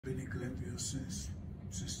Been in Glenville since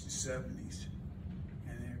the 70s,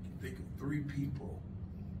 and I can think of 3 people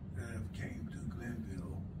that have came to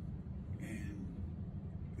Glenville, and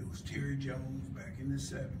it was Terry Jones back in the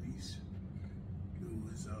 70s. It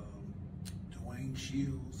was Dwayne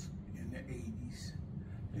Shields in the 80s,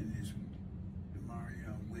 and there's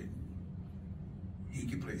Damarion Witten. He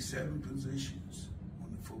can play 7 positions on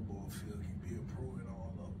the football field. He can be a pro at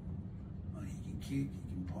all of them. He can kick, he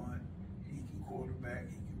can punt, he can quarterback,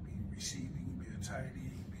 he can be receiving, he can be a tight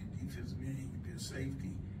end, he can be a defensive end, he can be a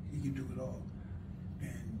safety. He can do it all.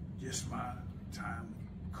 And just my time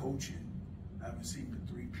coaching, I haven't seen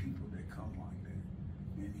but 3 people that come like that.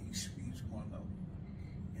 And he's one of them.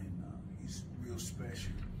 And he's real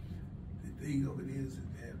special. The thing of it is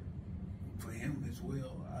that for him as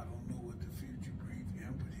well, I don't know what the future brings for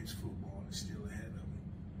him, but his football is still ahead.